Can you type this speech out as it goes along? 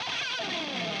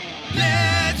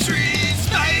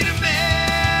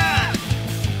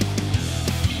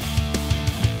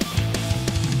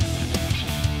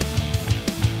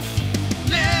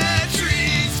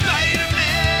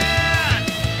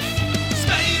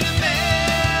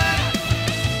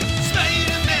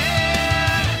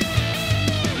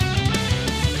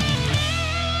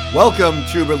Welcome,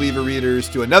 True Believer readers,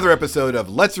 to another episode of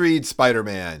Let's Read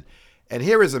Spider-Man. And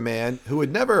here is a man who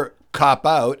would never cop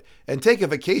out and take a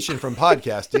vacation from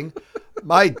podcasting,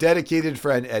 my dedicated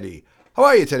friend, Eddie. How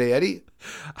are you today, Eddie?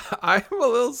 I'm a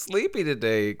little sleepy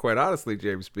today, quite honestly,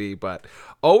 James B., but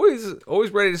always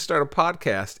ready to start a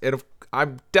podcast. And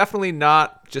I'm definitely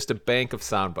not just a bank of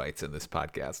sound bites in this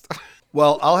podcast.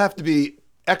 Well, I'll have to be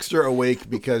extra awake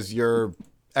because you're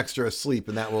extra asleep,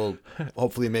 and that will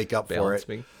hopefully make up for it.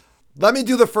 Me. Let me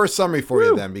do the first summary for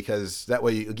you then, because that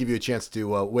way it'll give you a chance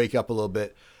to wake up a little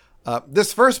bit.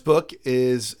 This first book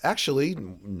is actually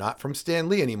not from Stan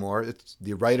Lee anymore.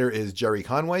 The writer is Gerry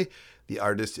Conway. The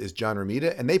artist is John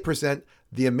Romita, and they present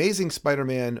The Amazing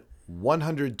Spider-Man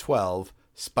 112,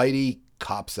 Spidey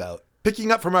Cops Out.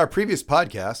 Picking up from our previous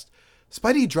podcast,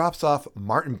 Spidey drops off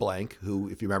Martin Blank, who,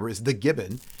 if you remember, is the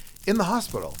Gibbon, in the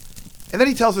hospital. And then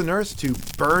he tells the nurse to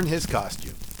burn his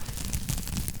costume.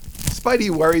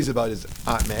 Spidey worries about his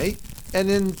Aunt May, and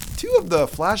in two of the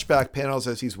flashback panels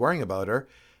as he's worrying about her,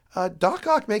 Doc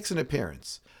Ock makes an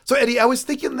appearance. So, Eddie, I was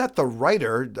thinking that the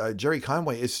writer, Gerry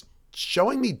Conway, is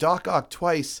showing me Doc Ock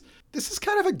twice. This is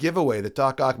kind of a giveaway that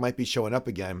Doc Ock might be showing up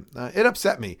again. It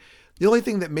upset me. The only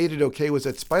thing that made it okay was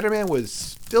that Spider-Man was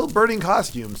still burning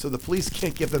costumes, so the police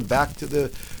can't give them back to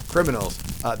the criminals.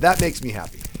 That makes me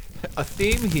happy. A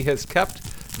theme he has kept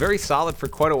very solid for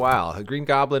quite a while, a Green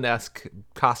Goblin-esque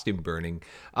costume burning.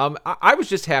 I was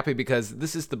just happy because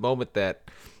this is the moment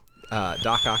that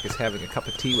Doc Ock is having a cup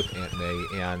of tea with Aunt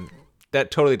May, and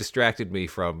that totally distracted me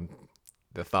from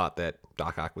the thought that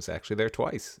Doc Ock was actually there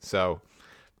twice. So,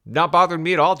 not bothering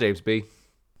me at all, James B.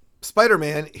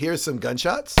 Spider-Man hears some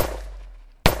gunshots,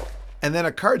 and then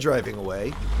a car driving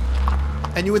away,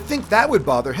 and you would think that would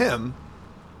bother him,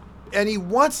 and he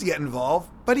wants to get involved,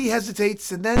 but he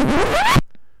hesitates and then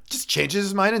just changes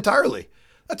his mind entirely.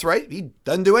 That's right, he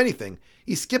doesn't do anything.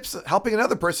 He skips helping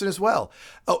another person as well.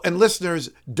 Oh, and listeners,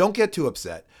 don't get too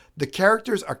upset. The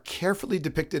characters are carefully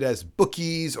depicted as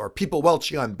bookies or people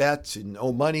welching on bets and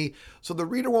owe money, so the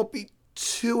reader won't be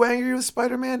too angry with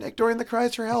Spider-Man ignoring the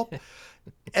cries for help.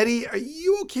 Eddie, are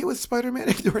you okay with Spider-Man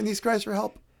ignoring these cries for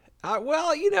help?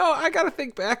 Well, I got to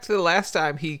think back to the last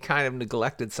time he kind of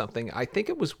neglected something. I think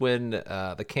it was when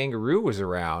the kangaroo was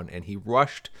around and he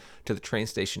rushed to the train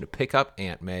station to pick up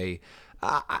Aunt May.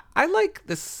 I like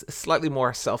this slightly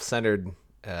more self-centered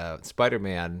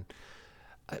Spider-Man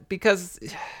because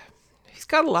he's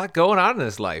got a lot going on in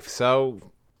his life. So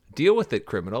deal with it,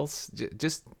 criminals.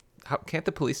 Can't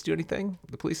the police do anything?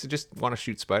 The police just want to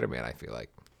shoot Spider-Man, I feel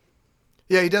like.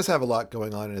 Yeah, he does have a lot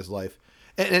going on in his life.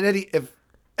 And Eddie,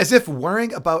 as if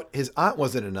worrying about his aunt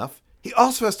wasn't enough, he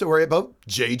also has to worry about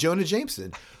J. Jonah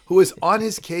Jameson, who is on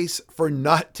his case for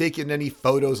not taking any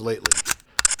photos lately.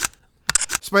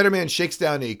 Spider-Man shakes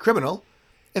down a criminal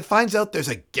and finds out there's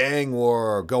a gang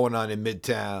war going on in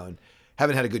Midtown.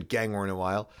 Haven't had a good gang war in a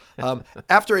while.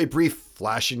 After a brief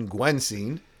Flash and Gwen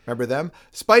scene, remember them?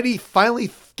 Spidey finally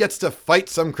gets to fight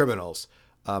some criminals.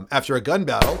 After a gun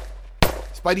battle,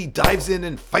 Spidey dives in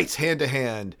and fights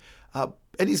hand-to-hand.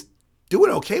 And he's doing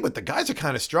okay, but the guys are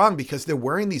kind of strong because they're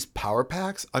wearing these power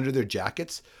packs under their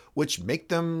jackets, which make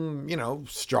them,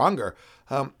 stronger.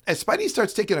 As Spidey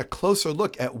starts taking a closer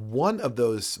look at one of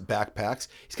those backpacks,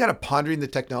 he's kind of pondering the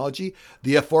technology.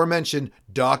 The aforementioned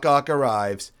Doc Ock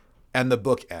arrives, and the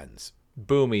book ends.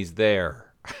 Boom, he's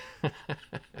there.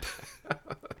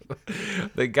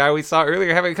 The guy we saw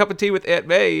earlier having a cup of tea with Aunt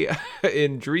May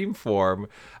in dream form.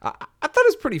 I thought it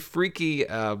was pretty freaky.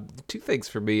 Two things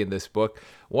for me in this book.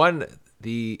 One,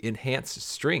 the enhanced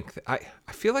strength. I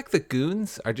feel like the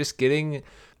goons are just getting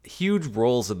huge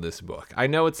roles in this book. I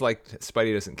know it's like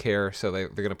Spidey doesn't care, so they're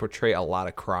going to portray a lot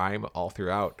of crime all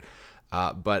throughout.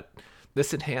 But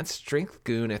this enhanced strength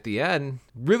goon at the end,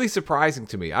 really surprising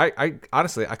to me. I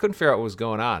honestly, I couldn't figure out what was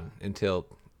going on until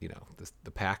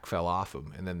the pack fell off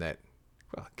him, and then that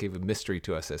gave a mystery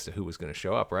to us as to who was going to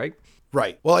show up, right?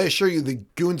 Right. Well, I assure you the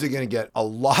goons are going to get a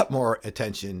lot more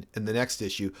attention in the next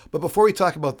issue. But before we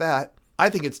talk about that, I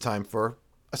think it's time for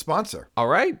a sponsor. All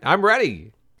right, I'm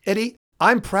ready. Eddie,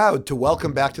 I'm proud to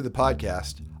welcome back to the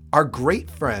podcast our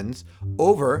great friends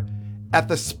over at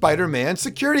the Spider-Man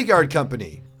Security Guard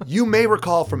Company. You may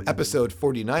recall from episode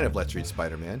 49 of Let's Read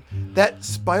Spider-Man that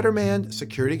Spider-Man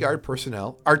security guard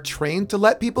personnel are trained to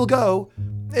let people go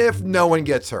if no one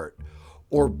gets hurt,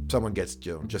 or someone gets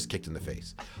just kicked in the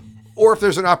face, or if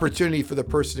there's an opportunity for the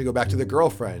person to go back to the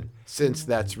girlfriend, since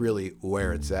that's really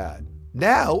where it's at.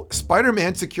 Now,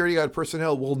 Spider-Man security guard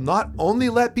personnel will not only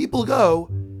let people go,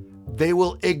 they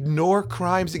will ignore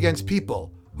crimes against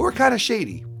people who are kind of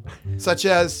shady, such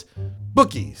as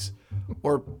bookies,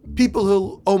 or people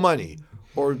who owe money,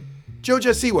 or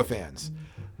Joja Siwa fans.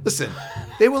 Listen,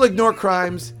 they will ignore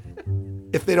crimes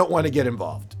if they don't want to get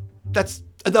involved. That's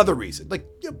another reason. Like,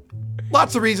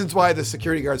 lots of reasons why the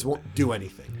security guards won't do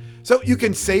anything. So you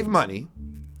can save money.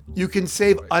 You can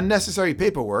save unnecessary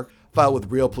paperwork, file with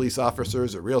real police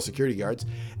officers or real security guards,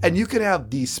 and you can have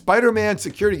the Spider-Man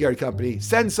security guard company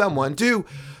send someone to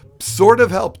sort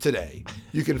of help today.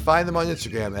 You can find them on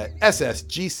Instagram at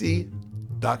ssgc.com.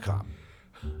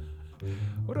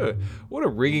 What a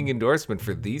ringing endorsement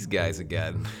for these guys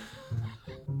again.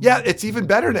 Yeah, it's even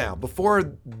better now.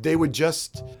 Before they would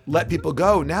just let people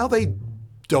go. Now they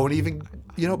don't even,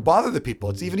 bother the people.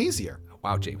 It's even easier.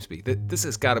 Wow, James B. This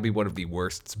has got to be one of the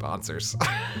worst sponsors.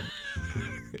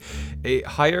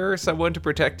 Hire someone to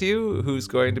protect you who's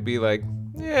going to be like,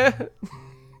 yeah,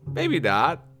 maybe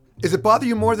not. Does it bother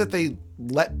you more that they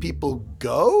let people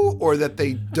go or that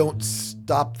they don't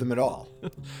stop them at all?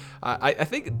 I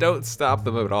think don't stop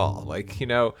them at all. Like,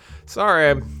 sorry,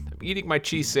 I'm eating my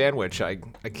cheese sandwich. I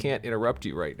can't interrupt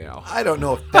you right now. I don't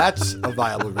know if that's a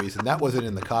viable reason. That wasn't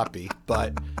in the copy,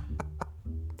 but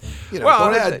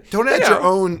don't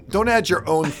add your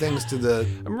own things to the.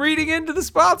 I'm reading into the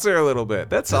sponsor a little bit.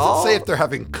 That's all. It doesn't say if they're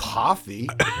having coffee.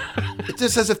 It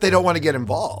just says if they don't want to get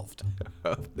involved.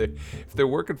 If they're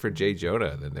working for Jay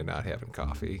Jonah, then they're not having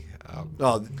coffee.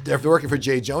 If they're working for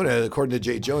Jay Jonah, according to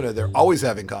Jay Jonah, they're always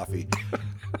having coffee.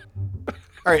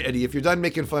 All right, Eddie, if you're done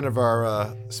making fun of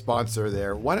our sponsor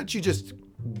there, why don't you just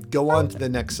go on to the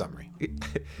next summary?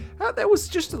 That was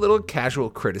just a little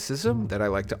casual criticism that I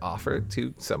like to offer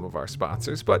to some of our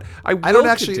sponsors, but I don't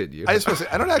continue. I just want to say,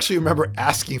 I don't actually remember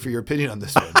asking for your opinion on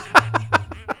this one.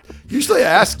 Usually I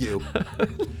ask you.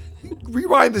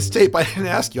 Rewind this tape. I didn't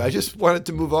ask you. I just wanted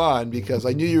to move on because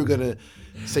I knew you were going to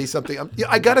say something.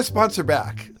 I got a sponsor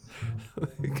back.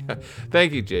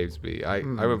 Thank you, James B.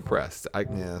 I'm impressed.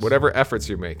 Yes. Whatever efforts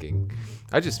you're making,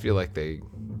 I just feel like they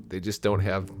just don't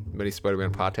have many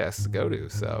Spider-Man podcasts to go to,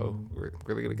 so we're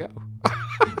really going to go.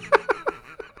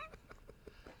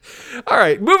 All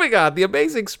right, moving on. The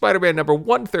Amazing Spider-Man number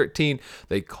 113,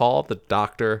 they call the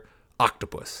Doctor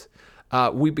Octopus.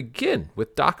 We begin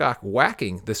with Doc Ock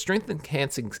whacking the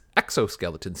strength-enhancing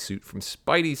exoskeleton suit from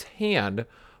Spidey's hand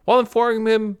while informing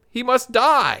him he must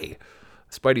die.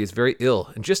 Spidey is very ill,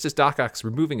 and just as Doc Ock's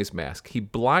removing his mask, he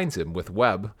blinds him with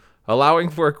web, allowing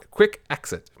for a quick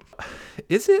exit.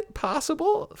 Is it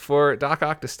possible for Doc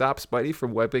Ock to stop Spidey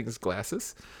from webbing his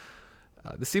glasses?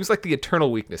 This seems like the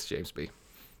eternal weakness, James B.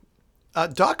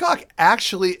 Doc Ock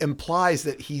actually implies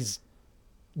that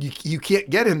you can't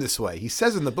get him this way. He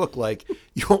says in the book, like,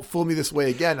 you won't fool me this way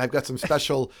again. I've got some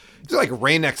special, like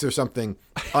Rain-X or something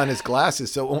on his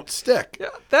glasses so it won't stick.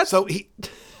 Yeah, So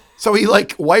he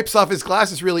like wipes off his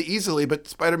glasses really easily, but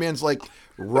Spider-Man's like,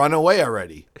 run away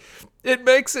already. It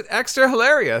makes it extra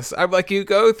hilarious. I'm like, you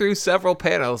go through several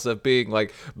panels of being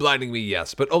like, blinding me,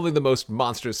 yes, but only the most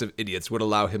monstrous of idiots would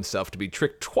allow himself to be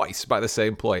tricked twice by the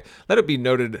same ploy. Let it be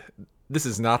noted, this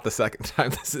is not the second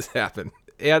time this has happened.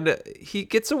 And he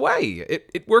gets away.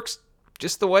 It works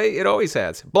just the way it always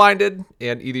has. Blinded,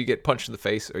 and either you get punched in the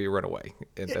face or you run away.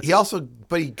 And He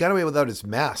got away without his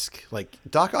mask. Like,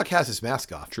 Doc Ock has his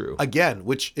mask off. True. Again,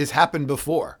 which has happened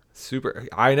before. Super.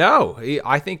 I know.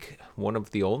 I think one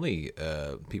of the only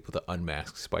people to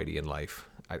unmask Spidey in life.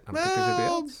 I don't think there's anybody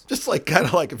else. Just like kind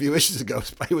of like a few issues ago,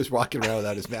 Spidey was walking around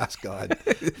without his mask on.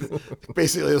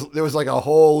 Basically, there was like a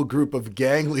whole group of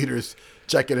gang leaders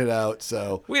checking it out.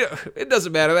 So it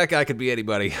doesn't matter. That guy could be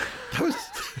anybody.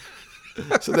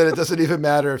 So then it doesn't even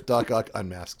matter if Doc Ock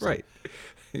unmasks. Right.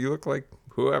 You look like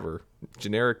whoever.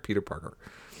 Generic Peter Parker.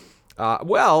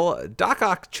 Well, Doc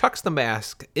Ock chucks the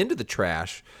mask into the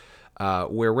trash,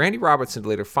 where Randy Robertson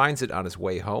later finds it on his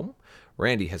way home.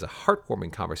 Randy has a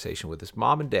heartwarming conversation with his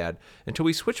mom and dad until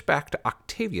we switch back to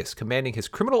Octavius commanding his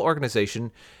criminal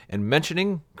organization and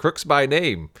mentioning crooks by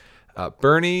name.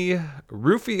 Bernie,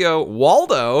 Rufio,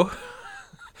 Waldo.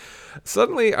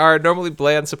 Suddenly, our normally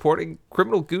bland supporting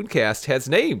criminal goon cast has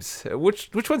names.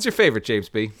 Which one's your favorite, James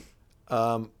B?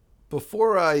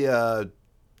 Before I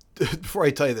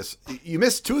tell you this, you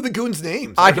missed two of the goons'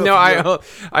 names. I know.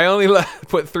 I only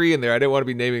put three in there. I didn't want to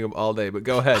be naming them all day, but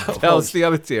go ahead. Tell us the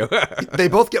other two. They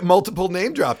both get multiple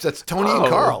name drops. That's Tony and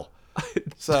Carl.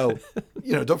 So,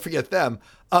 don't forget them.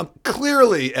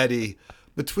 Clearly, Eddie,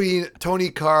 between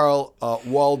Tony, Carl,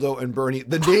 Waldo, and Bernie,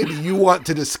 the name you want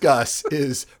to discuss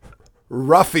is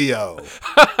Rufio.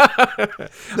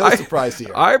 No surprise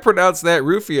here. I pronounced that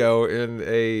Rufio in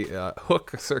a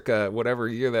Hook circa whatever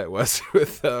year that was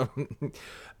with, the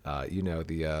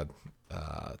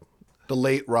The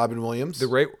late Robin Williams.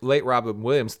 Late Robin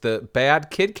Williams, the bad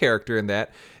kid character in that.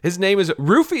 His name is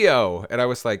Rufio. And I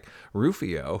was like,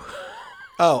 Rufio?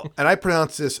 Oh, and I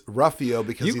pronounce this Ruffio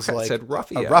because You he's said like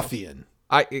Ruffio. a ruffian.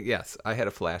 Yes, I had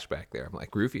a flashback there. I'm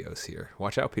like, Rufio's here.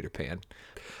 Watch out, Peter Pan.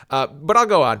 But I'll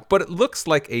go on. But it looks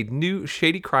like a new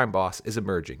shady crime boss is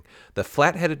emerging. The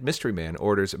flat-headed mystery man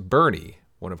orders Bernie,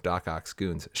 one of Doc Ock's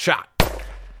goons, shot,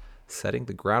 setting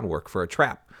the groundwork for a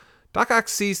trap. Doc Ock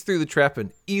sees through the trap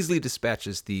and easily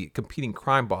dispatches the competing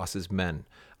crime boss's men.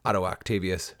 Otto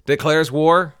Octavius declares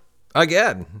war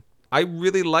again. I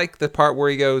really like the part where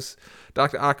he goes,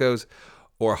 Dr. Ock goes,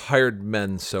 or hired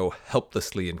men so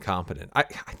helplessly incompetent. I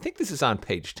think this is on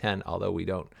page 10, although we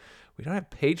don't have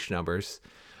page numbers.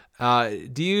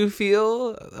 Do you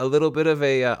feel a little bit of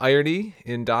a irony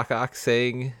in Doc Ock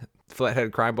saying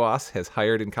flathead crime boss has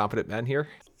hired incompetent men here?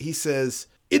 He says,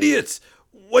 idiots,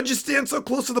 what'd you stand so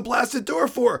close to the blasted door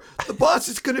for? The boss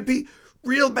is going to be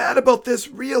real mad about this,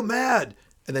 real mad.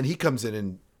 And then he comes in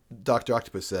and Dr.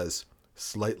 Octopus says,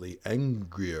 slightly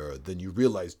angrier than you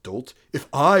realize, dolt. If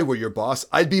I were your boss,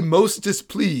 I'd be most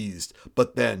displeased.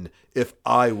 But then, if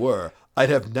I were, I'd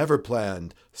have never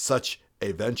planned such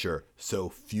a venture so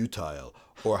futile,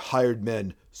 or hired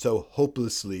men so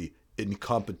hopelessly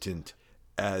incompetent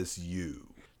as you.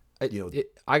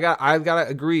 I gotta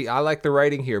agree. I like the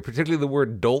writing here, particularly the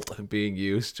word dolt being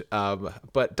used.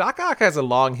 But Doc Ock has a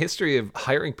long history of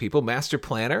hiring people. Master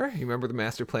Planner, you remember the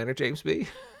Master Planner, James B?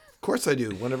 Of course I do.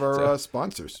 One of our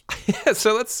sponsors.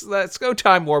 So let's go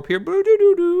time warp here.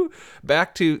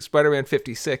 Back to Spider-Man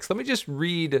 56. Let me just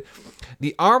read.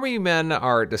 The army men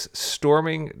are just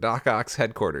storming Doc Ock's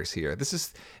headquarters here. This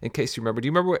is, in case you remember. Do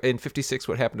you remember in 56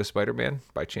 what happened to Spider-Man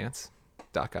by chance?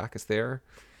 Doc Ock is there.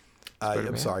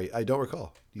 I'm sorry. I don't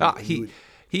recall.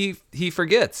 He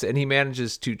forgets, and he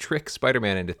manages to trick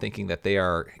Spider-Man into thinking that they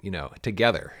are,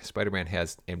 together. Spider-Man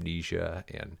has amnesia,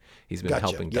 and he's been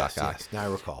helping Doc Ock. Yes, now I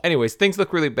recall. Anyways, things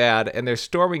look really bad, and they're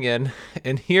storming in.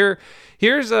 And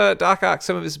here's Doc Ock,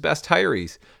 some of his best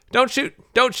hirees. Don't shoot!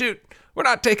 We're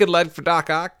not taking lead for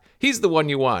Doc Ock. He's the one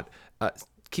you want.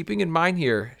 Keeping in mind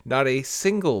here, not a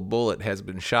single bullet has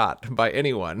been shot by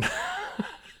anyone.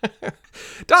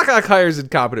 Doc Ock hires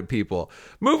incompetent people.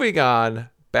 Moving on.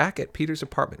 Back at Peter's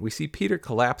apartment, we see Peter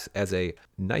collapse as a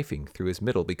knifing through his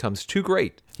middle becomes too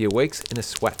great. He awakes in a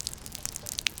sweat.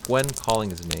 Gwen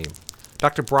calling his name.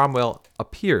 Dr. Bromwell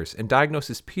appears and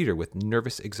diagnoses Peter with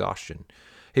nervous exhaustion.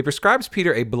 He prescribes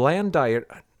Peter a bland diet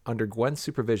under Gwen's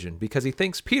supervision because he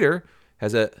thinks Peter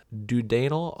has a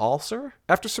duodenal ulcer.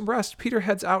 After some rest, Peter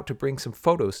heads out to bring some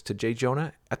photos to J.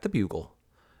 Jonah at the Bugle.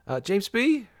 James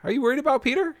B., are you worried about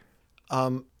Peter?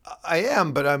 I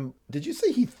am, but did you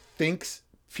say he thinks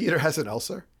Peter has an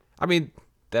ulcer? I mean,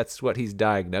 that's what he's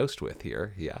diagnosed with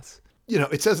here, yes.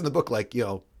 It says in the book,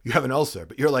 you have an ulcer,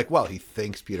 but you're like, well, he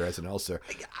thinks Peter has an ulcer.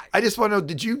 I just want to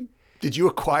know, did you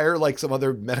acquire some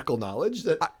other medical knowledge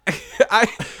that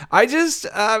I just,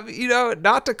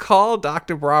 not to call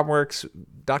Dr.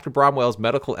 Bromwell's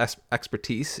medical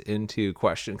expertise into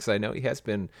question, because I know he has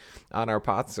been on our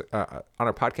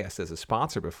podcast as a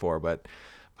sponsor before, but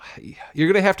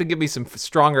you're going to have to give me some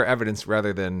stronger evidence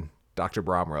rather than Dr.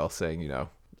 Bromwell saying,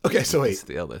 Okay, so wait. It's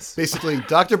the illness. Basically,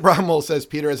 Dr. Bromwell says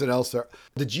Peter has an ulcer.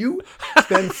 Did you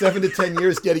spend 7 to 10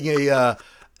 years getting a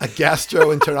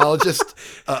gastroenterologist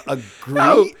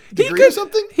degree or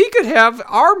something? He could have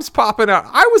arms popping out.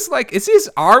 I was like, is his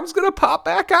arms going to pop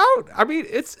back out? I mean,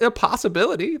 it's a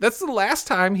possibility. That's the last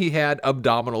time he had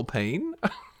abdominal pain.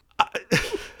 Am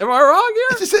I wrong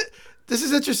here? This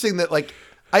is interesting that,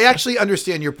 I actually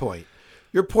understand your point.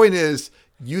 Your point is,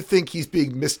 you think he's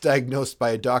being misdiagnosed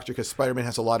by a doctor because Spider-Man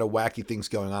has a lot of wacky things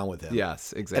going on with him.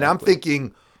 Yes, exactly. And I'm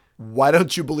thinking, why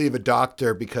don't you believe a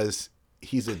doctor because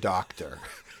he's a doctor?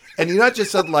 And he not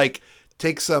just said,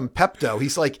 take some Pepto.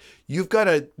 He's like, you've got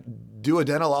a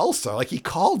duodenal ulcer. He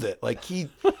called it.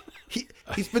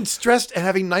 He's been stressed and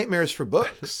having nightmares for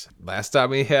books. Last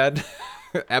time he had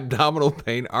abdominal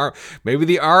pain, maybe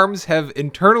the arms have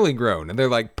internally grown and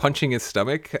they're punching his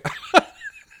stomach.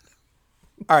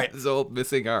 All right. His old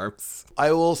missing arms.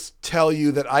 I will tell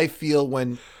you that I feel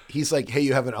when he's like, hey,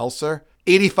 you have an ulcer,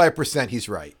 85% he's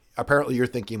right. Apparently you're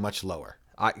thinking much lower.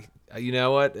 You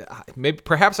know what?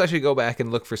 Perhaps I should go back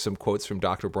and look for some quotes from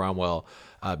Dr. Bromwell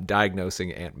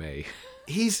diagnosing Aunt May.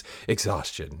 He's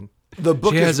exhaustion. The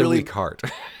book she is has really a weak heart.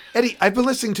 Eddie, I've been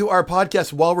listening to our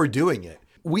podcast while we're doing it.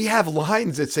 We have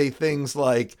lines that say things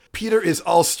like, Peter is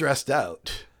all stressed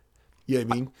out. You know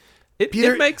what I mean?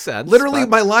 It makes sense. Literally,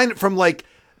 my line from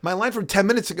My line from 10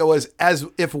 minutes ago was, as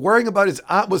if worrying about his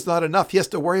aunt was not enough, he has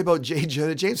to worry about J.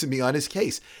 Jonah Jameson being on his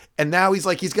case. And now he's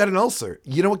like, he's got an ulcer.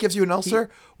 You know what gives you an ulcer?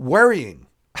 Worrying.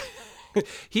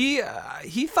 He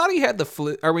thought he had the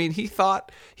flu. I mean, he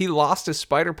thought he lost his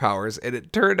spider powers, and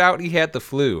it turned out he had the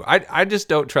flu. I just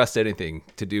don't trust anything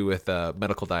to do with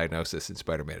medical diagnosis in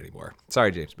Spider-Man anymore.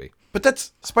 Sorry, James B.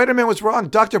 But Spider-Man was wrong.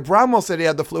 Dr. Bramwell said he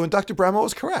had the flu, and Dr. Bramwell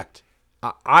was correct.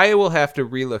 I will have to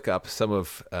relook up some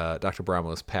of Dr.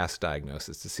 Bramwell's past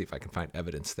diagnosis to see if I can find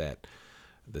evidence that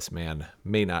this man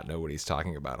may not know what he's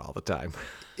talking about all the time.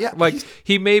 Yeah, like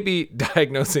he may be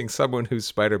diagnosing someone who's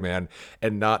Spider-Man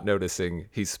and not noticing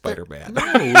he's Spider-Man.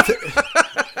 No,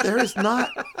 there is not.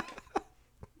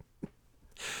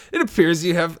 It appears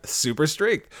you have super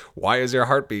strength. Why is your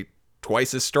heartbeat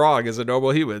twice as strong as a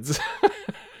normal human's?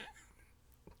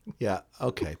 Yeah.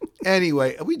 Okay.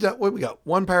 Anyway, we got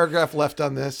one paragraph left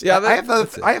on this. Yeah,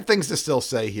 I have things to still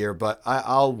say here, but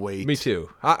I'll wait. Me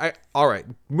too. All right.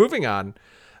 Moving on.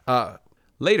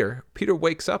 Later, Peter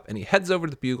wakes up and he heads over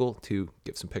to the Bugle to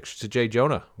give some pictures to J.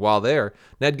 Jonah. While there,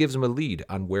 Ned gives him a lead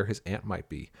on where his aunt might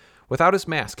be. Without his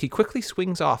mask, he quickly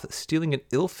swings off, stealing an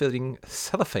ill-fitting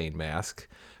cellophane mask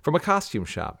from a costume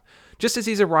shop. Just as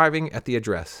he's arriving at the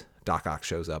address, Doc Ock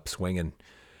shows up, swinging.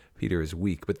 Peter is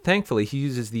weak, but thankfully he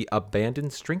uses the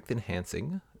abandoned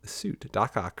strength-enhancing suit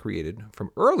Doc Ock created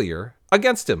from earlier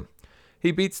against him.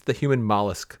 He beats the human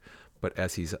mollusk, but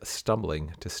as he's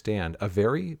stumbling to stand, a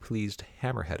very pleased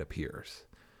Hammerhead appears.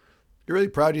 You're really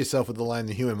proud of yourself with the line,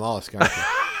 the human mollusk, aren't you?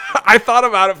 I thought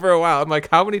about it for a while. I'm like,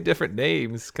 how many different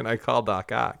names can I call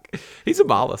Doc Ock? He's a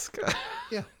mollusk.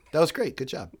 Yeah, that was great. Good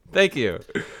job. Thank you.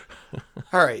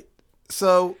 All right.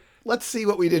 So let's see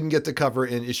what we didn't get to cover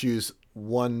in issues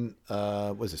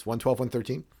 112,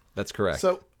 113? That's correct.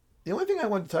 So the only thing I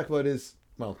wanted to talk about is,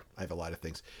 well, I have a lot of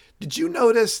things. Did you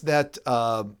notice that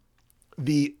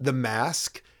the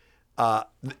mask,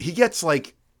 he gets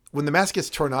like, when the mask gets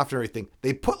torn off and everything,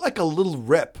 they put like a little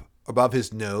rip above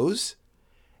his nose.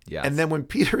 Yes. And then when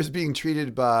Peter is being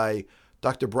treated by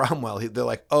Dr. Bromwell, they're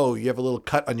like, oh, you have a little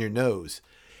cut on your nose.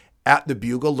 At the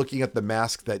Bugle, looking at the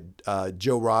mask that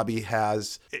Joe Robbie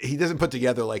has, he doesn't put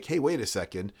together like, hey, wait a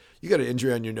second, you got an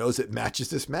injury on your nose that matches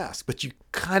this mask. But you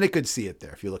kind of could see it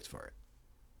there if you looked for it.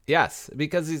 Yes,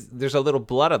 because there's a little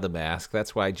blood on the mask.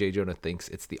 That's why J. Jonah thinks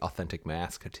it's the authentic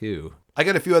mask, too. I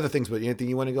got a few other things, but anything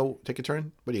you want to go take a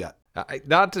turn? What do you got?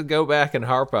 Not to go back and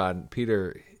harp on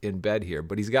Peter in bed here,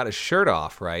 but he's got his shirt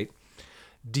off, right?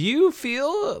 Do you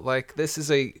feel like this is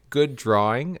a good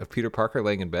drawing of Peter Parker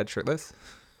laying in bed shirtless?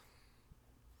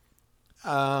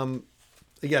 Again,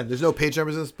 there's no page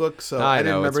numbers in this book, so I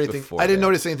didn't remember anything. I didn't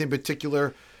notice anything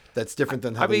particular that's different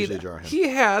than how they usually draw him. He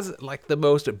has like the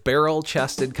most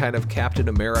barrel-chested kind of Captain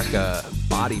America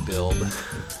body build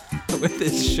with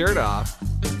his shirt off.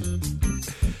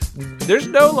 There's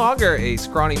no longer a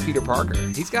scrawny Peter Parker.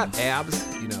 He's got abs,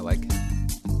 like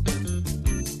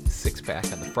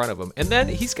six-pack on the front of him. And then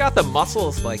he's got the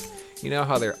muscles, like,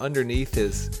 how they're underneath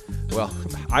his, well,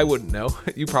 I wouldn't know.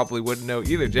 You probably wouldn't know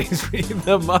either, James.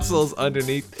 The muscles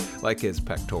underneath, like his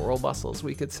pectoral muscles,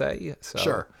 we could say.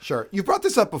 So. Sure. You brought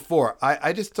this up before.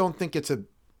 I just don't think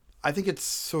I think it's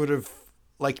sort of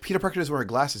like Peter Parker doesn't wear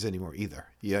glasses anymore either.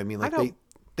 Yeah, I mean, like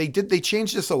they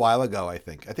changed this a while ago, I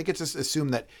think. I think it's just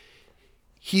assumed that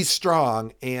he's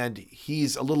strong and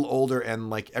he's a little older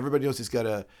and like everybody knows he's got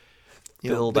a,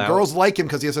 the girls like him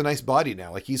because he has a nice body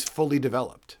now. Like he's fully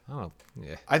developed. Oh,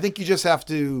 yeah. I think you just have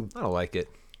to. I don't like it.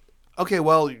 Okay,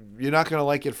 well, you're not going to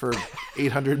like it for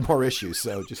 800 more issues,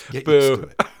 so just get used to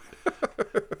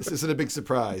it. This isn't a big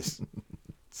surprise.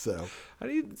 So, I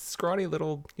need scrawny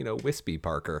little, wispy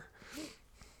Parker.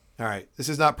 All right, this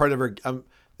is not part of our.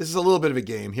 This is a little bit of a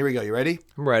game. Here we go. You ready?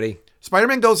 I'm ready.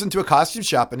 Spider-Man goes into a costume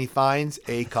shop and he finds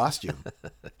a costume.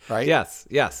 Right?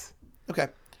 Yes. Okay.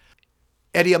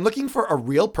 Eddie, I'm looking for a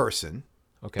real person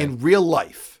in real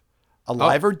life,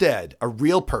 alive or dead, a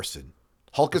real person.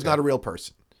 Hulk is not a real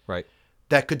person. Right.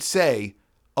 That could say,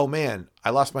 oh man, I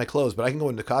lost my clothes, but I can go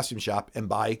into the costume shop and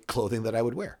buy clothing that I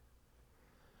would wear.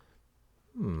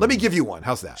 Let me give you one.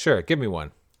 How's that? Sure. Give me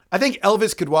one. I think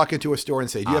Elvis could walk into a store and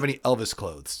say, do you have any Elvis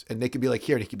clothes? And they could be like,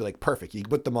 here. And he could be like, perfect. You can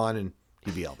put them on and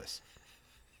he'd be Elvis.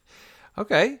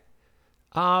 Okay.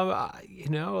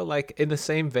 Like in the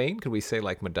same vein, could we say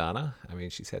like Madonna? I mean,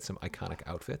 she's had some iconic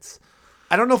outfits.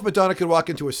 I don't know if Madonna could walk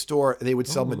into a store and they would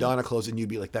sell Madonna clothes and you'd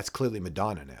be like, that's clearly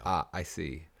Madonna now. I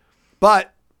see.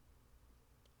 But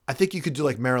I think you could do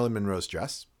like Marilyn Monroe's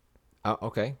dress.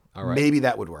 Okay. All right. Maybe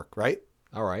that would work, right?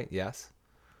 All right. Yes.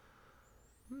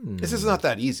 This is not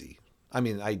that easy. I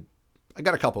mean, I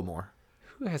got a couple more.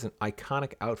 Who has an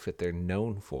iconic outfit they're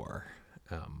known for?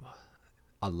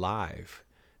 alive,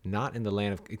 not in the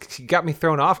land of. You got me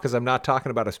thrown off because I'm not talking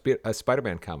about a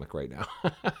Spider-Man comic right now.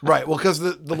 Right. Well, because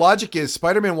the logic is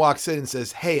Spider-Man walks in and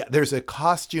says, "Hey, there's a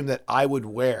costume that I would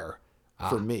wear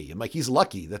for me." I'm like, he's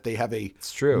lucky that they have a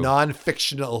true.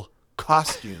 non-fictional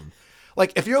costume.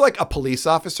 Like, if you're like a police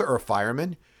officer or a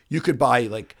fireman, you could buy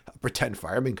like a pretend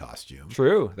fireman costume.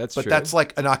 True. That's But true. that's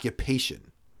like an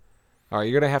occupation. All right,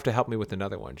 you're gonna have to help me with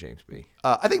another one, James B.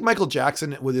 I think Michael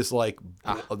Jackson with his like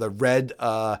the red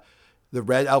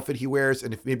outfit he wears,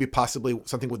 and if maybe possibly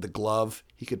something with the glove,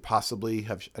 he could possibly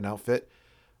have an outfit.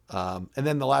 And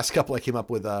then the last couple I came up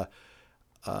with, like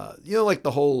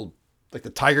the whole like the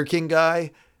Tiger King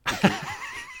guy.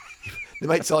 They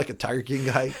might sell like a Tiger King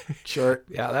guy shirt.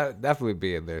 Yeah, that would definitely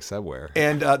be in there somewhere.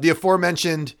 And the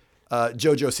aforementioned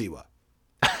JoJo Siwa.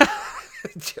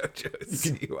 JoJo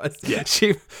Siwa. Yeah.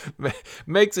 She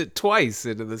makes it twice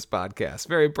into this podcast.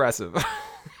 Very impressive.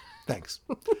 Thanks.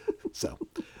 So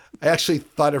I actually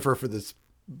thought of her for this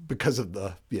because of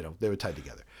they were tied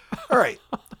together. All right.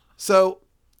 So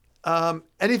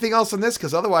anything else on this?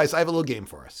 Because otherwise I have a little game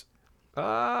for us.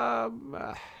 I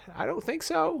don't think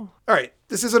so. All right.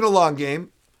 This isn't a long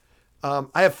game.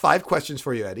 I have 5 questions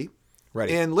for you, Eddie.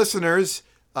 Ready. And listeners,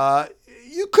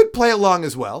 you could play along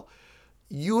as well.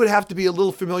 You would have to be a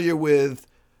little familiar with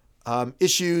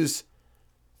issues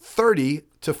 30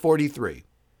 to 43.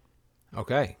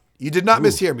 Okay. You did not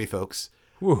mishear me, folks.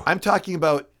 Ooh. I'm talking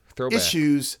about Throwback.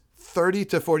 issues 30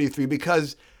 to 43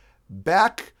 because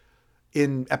back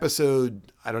in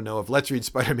episode, I don't know, of Let's Read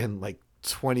Spider-Man, like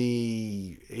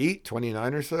 28,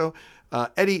 29 or so,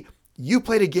 Eddie, you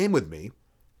played a game with me.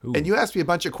 Ooh. And you asked me a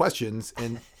bunch of questions,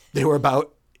 and they were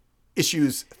about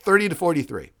issues 30 to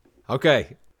 43.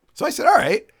 Okay. So I said, all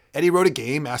right. Eddie wrote a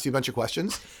game, asked me a bunch of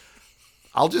questions.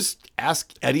 I'll just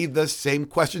ask Eddie the same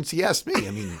questions he asked me.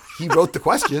 I mean, he wrote the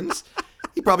questions.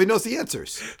 He probably knows the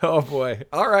answers. Oh, boy.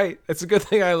 All right. It's a good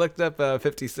thing I looked up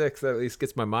 56. That at least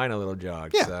gets my mind a little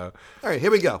jogged. Yeah. So. All right,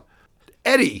 here we go.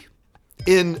 Eddie,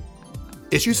 in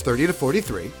issues 30 to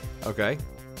 43, Okay.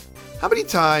 how many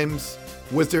times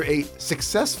was there a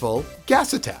successful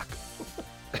gas attack?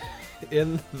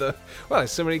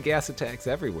 There's so many gas attacks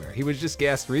everywhere. He was just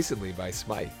gassed recently by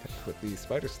Smythe with the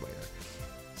Spider Slayer.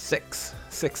 6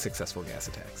 successful gas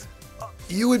attacks.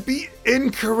 You would be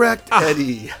incorrect,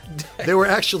 Eddie. There were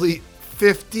actually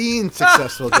 15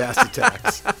 successful gas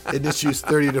attacks in issues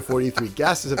 30 to 43.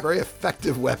 Gas is a very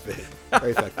effective weapon.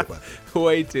 Very effective weapon.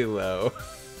 Way too low.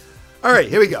 All right,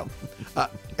 here we go.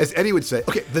 As Eddie would say,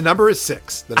 okay, the number is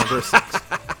 6. The number is 6.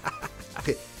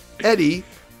 Okay, Eddie,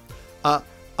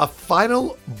 a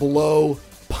final blow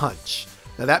punch.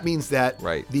 Now that means that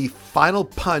Right. the final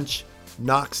punch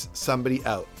knocks somebody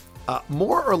out.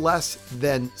 More or less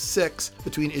than 6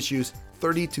 between issues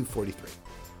 30 to 43.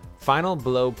 Final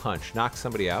blow punch. Knock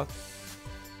somebody out?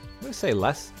 I'm going to say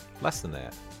less than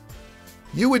that.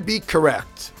 You would be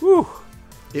correct. Whew.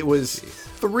 It was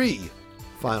 3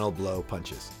 final blow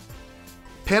punches.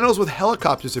 Panels with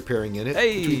helicopters appearing in it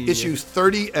Hey. between issues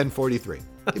 30 and 43.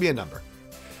 Give me a number.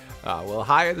 Well,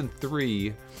 higher than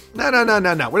 3.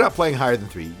 No. We're not playing higher than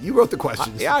 3. You wrote the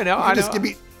questions. Yeah, I know, You I can just know.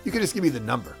 you can just give me the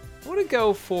number. I want to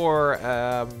go for,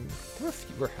 there were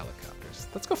fewer helicopters.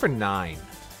 Let's go for 9.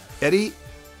 Eddie,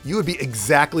 you would be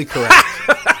exactly correct.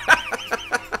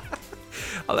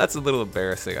 Oh, that's a little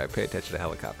embarrassing. I pay attention to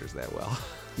helicopters that well.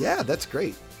 Yeah, that's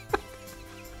great.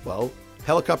 Well,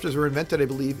 helicopters were invented, I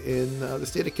believe, in the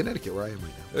state of Connecticut, where I am right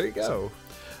now. There you go.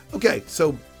 Okay,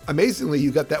 so amazingly,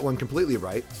 you got that one completely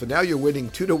right. So now you're winning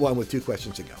 2-1 with 2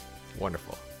 questions to go.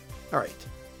 Wonderful. All right.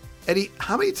 Eddie,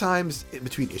 how many times in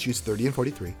between issues 30 and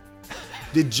 43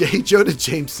 did J. Jonah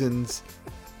Jameson's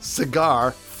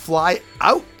cigar fly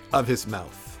out of his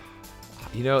mouth?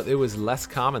 You know, it was less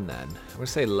common then. I'm going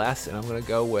to say less, and I'm going to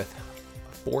go with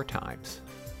 4 times.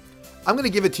 I'm going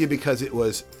to give it to you because it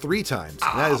was 3 times.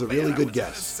 And that is a really good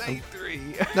guess. Say 3.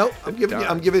 No, I'm giving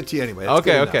it to you anyway. That's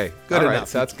Okay, good enough. okay. Good All right, enough.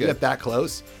 so that's You good. get that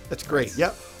close. That's great.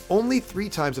 Yep. Only 3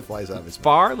 times it flies out of his mouth.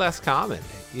 Far less common.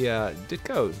 Yeah,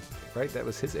 Ditko, right? That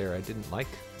was his era. I didn't like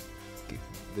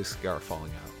this cigar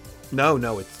falling out.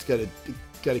 No, it's got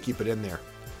to keep it in there.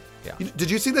 Yeah. Did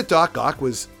you see that Doc Ock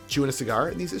was chewing a cigar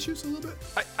in these issues a little bit?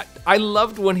 I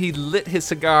loved when he lit his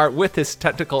cigar with his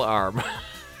tentacle arm.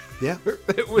 Yeah.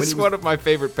 It was one of my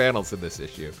favorite panels in this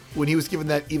issue. When he was given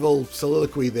that evil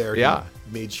soliloquy there, Yeah.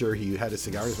 he made sure he had his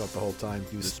cigar in his mouth the whole time.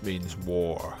 He was, This means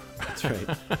war. that's right.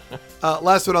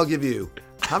 Last one I'll give you.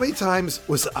 How many times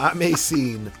was Ame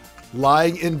seen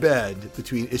lying in bed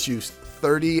between issues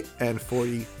 30 and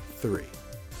 43?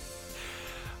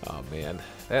 Oh man,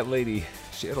 that lady,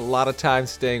 she had a lot of time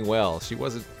staying well. She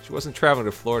wasn't traveling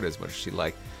to Florida as much as she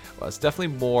liked. Well, it's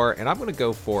definitely more, and I'm going to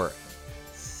go for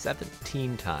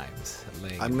 17 times.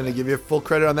 I'm going to give you full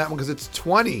credit on that one because it's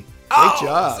 20. Great Oh,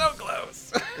 job. so close.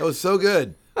 That was so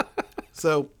good.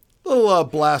 So, a little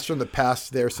blast from the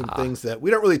past there. Some things that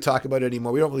we don't really talk about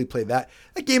anymore. We don't really play that.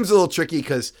 That game's a little tricky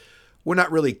because we're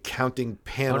not really counting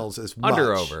panels as much.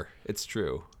 Under over. It's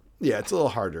true. Yeah, it's a little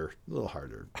harder.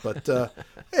 But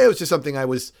it was just something I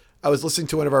was listening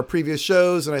to one of our previous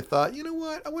shows, and I thought, you know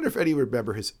what? I wonder if Eddie would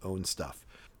remember his own stuff.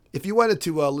 If you wanted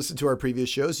to listen to our previous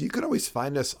shows, you could always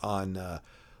find us on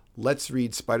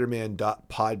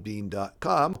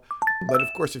letsreadspiderman.podbean.com. But of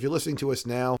course, if you're listening to us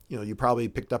now, you probably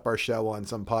picked up our show on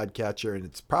some podcatcher, and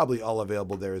it's probably all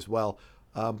available there as well.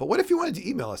 But what if you wanted to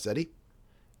email us, Eddie?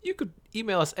 You could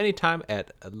email us anytime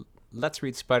at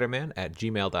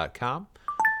letsreadspiderman@gmail.com.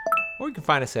 Or you can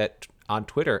find us on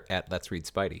Twitter at Let's Read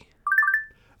Spidey.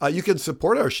 You can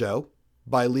support our show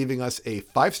by leaving us a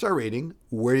 5-star rating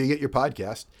where you get your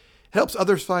podcast. It helps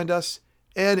others find us,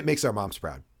 and it makes our moms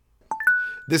proud.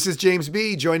 This is James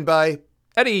B., joined by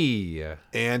Eddie!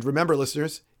 And remember,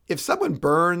 listeners, if someone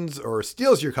burns or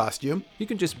steals your costume, You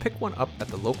can just pick one up at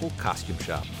the local costume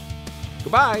shop.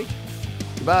 Goodbye!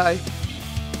 goodbye.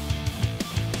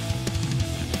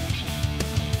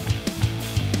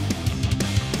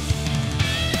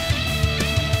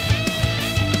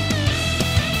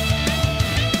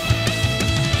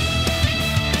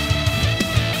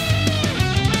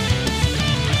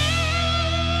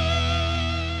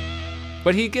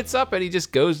 But he gets up and he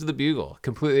just goes to the Bugle,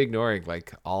 completely ignoring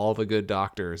all the good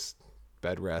doctors'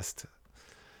 bed rest.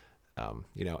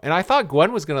 And I thought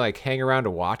Gwen was gonna hang around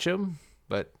to watch him,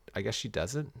 but I guess she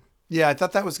doesn't. Yeah, I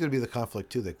thought that was going to be the conflict,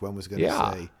 too, that Gwen was going to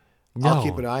say, I'll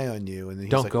keep an eye on you. And then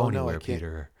he's Don't like, go oh, no, anywhere, I can't.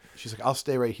 Peter. She's like, I'll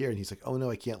stay right here. And he's like, oh, no,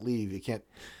 I can't leave. You can't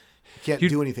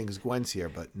do anything because Gwen's here.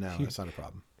 But no, that's not a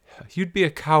problem. You'd be a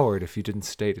coward if you didn't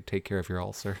stay to take care of your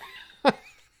ulcer.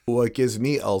 What gives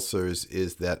me ulcers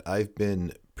is that I've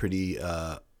been pretty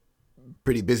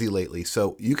busy lately.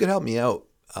 So you could help me out.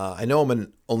 I know I'm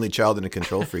an only child and a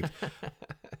control freak.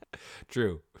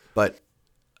 True. But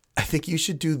I think you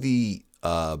should do the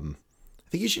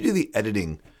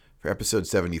editing for episode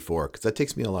 74 because that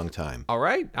takes me a long time. All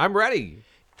right, I'm ready.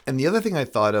 And the other thing I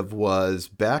thought of was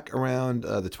back around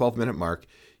the 12-minute mark,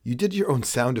 you did your own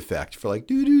sound effect for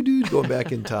doo-doo-doo going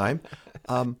back in time.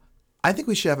 I think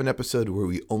we should have an episode where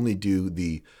we only do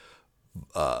the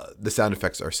sound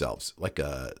effects ourselves.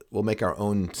 We'll make our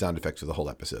own sound effects for the whole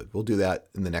episode. We'll do that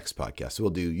in the next podcast.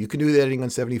 So you can do the editing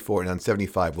on 74, and on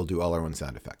 75, we'll do all our own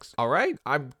sound effects. All right,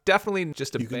 I'm definitely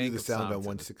just a You can do bank the of sound on sounds.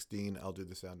 116. I'll do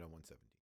the sound on 117.